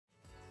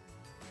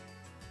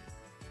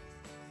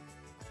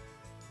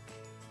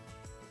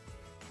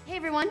Hey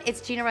everyone,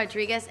 it's Gina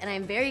Rodriguez, and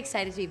I'm very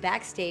excited to be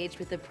backstage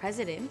with the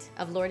president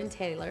of Lord &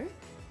 Taylor,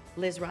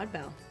 Liz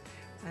Rodbell.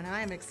 And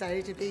I am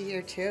excited to be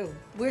here too.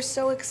 We're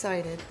so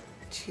excited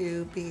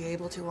to be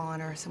able to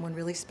honor someone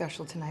really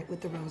special tonight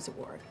with the Rose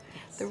Award.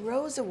 Yes. The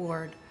Rose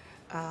Award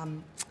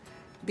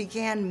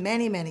began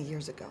many, many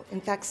years ago. In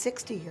fact,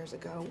 60 years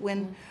ago,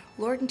 when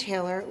Lord &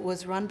 Taylor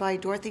was run by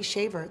Dorothy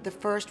Shaver, the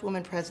first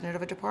woman president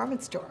of a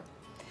department store.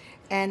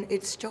 And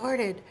it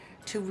started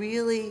to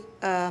really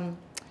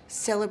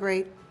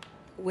celebrate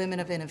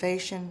women of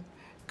innovation,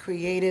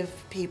 creative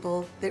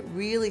people that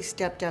really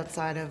stepped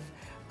outside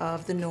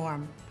of the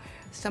norm.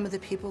 Some of the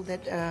people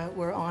that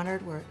were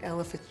honored were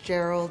Ella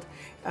Fitzgerald,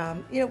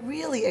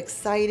 really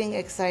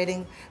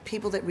exciting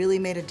people that really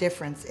made a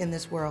difference in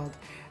this world.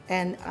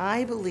 And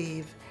I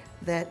believe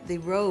that the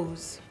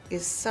rose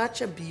is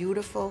such a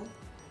beautiful,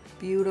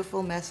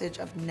 beautiful message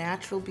of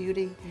natural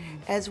beauty,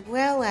 as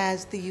well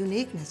as the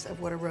uniqueness of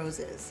what a rose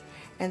is.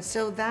 And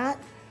so that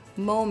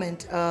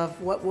moment of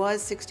what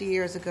was 60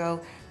 years ago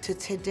to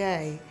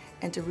today,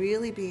 and to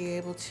really be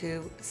able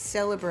to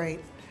celebrate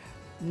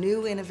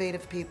new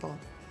innovative people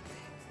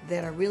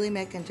that are really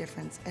making a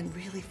difference and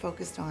really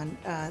focused on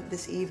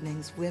this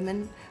evening's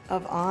Women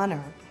of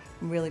Honor,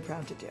 I'm really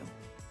proud to do.